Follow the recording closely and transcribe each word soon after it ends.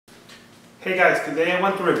Hey guys, today I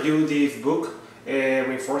want to review this book,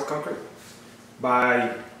 Reinforced Concrete,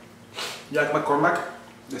 by McCormac,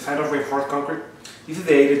 The Science of Reinforced Concrete. This is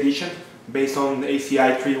the 8th edition, based on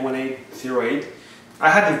ACI 31808. I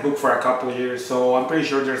had this book for a couple of years, so I'm pretty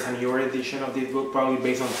sure there's a newer edition of this book, probably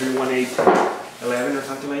based on 31811 or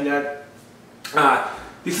something like that.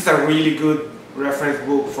 This is a really good reference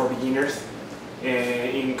book for beginners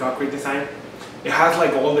in concrete design. It has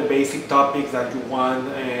like all the basic topics that you want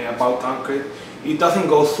about concrete. It doesn't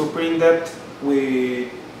go super in depth with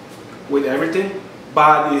everything,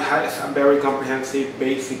 but it has a very comprehensive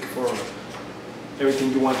basic for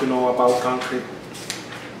everything you want to know about concrete.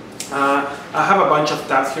 I have a bunch of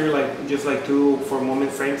tabs here, just like 2 for moment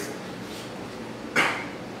frames.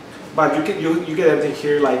 But you get everything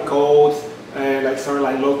here, like codes,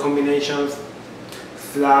 like load combinations,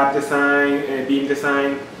 slab design, beam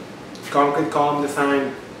design, concrete column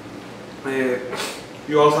design.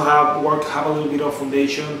 You also have a little bit of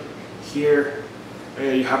foundation here.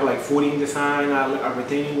 You have like footing design, a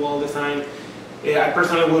retaining wall design. I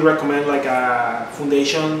personally would recommend like a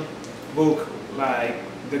foundation book, like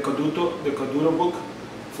the Coduro book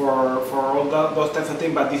for all those types of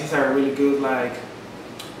things. But this is a really good like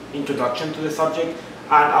introduction to the subject.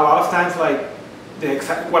 And a lot of times, like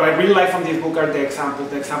what I really like from this book are the examples.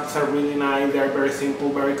 The examples are really nice. They're very simple,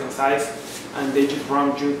 very concise, and they just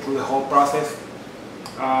run you through the whole process.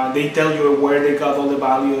 They tell you where they got all the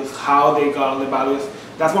values, how they got all the values.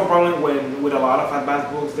 That's one problem with a lot of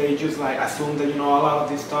advanced books. They just like assume that you know a lot of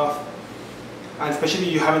this stuff, and especially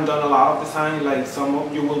if you haven't done a lot of design, like some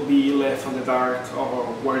of you will be left on the dark or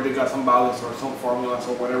where they got some values or some formulas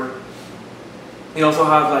or whatever. It also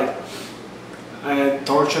has like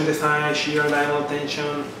torsion design, shear diagonal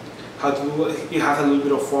tension, how to do it. It has a little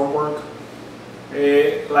bit of form work.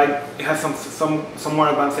 Like it has some more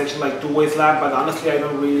advanced section like two-way slab, but honestly I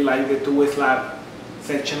don't really like the two-way slab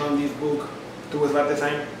section on this book, two-way slab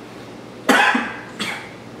design.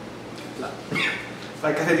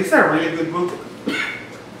 Like I said, this is a really good book.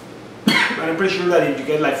 And I'm pretty sure that if you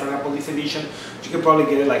get like, for example, this edition, you can probably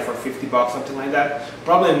get it like for 50 bucks, something like that.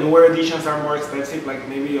 Probably newer editions are more expensive, like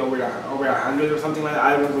maybe over 100 or something like that.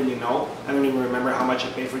 I don't really know. I don't even remember how much I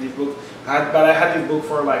paid for this book. But I had this book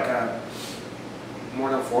for like more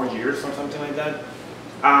than 4 years or something like that.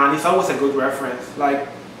 And it's always a good reference. Like,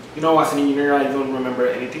 you know, as an engineer, I don't remember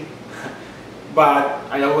anything. But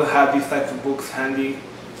I always have these types of books handy.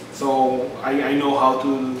 So I know how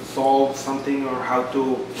to solve something or how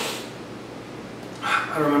to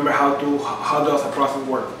I remember how does a process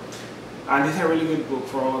work. And this is a really good book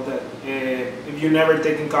for all of that. If you've never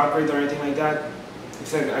taken concrete or anything like that,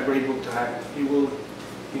 it's a great book to have. It will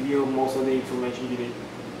give you most of the information you need.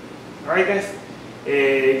 Alright guys,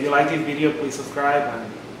 if you like this video, please subscribe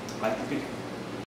and like this video.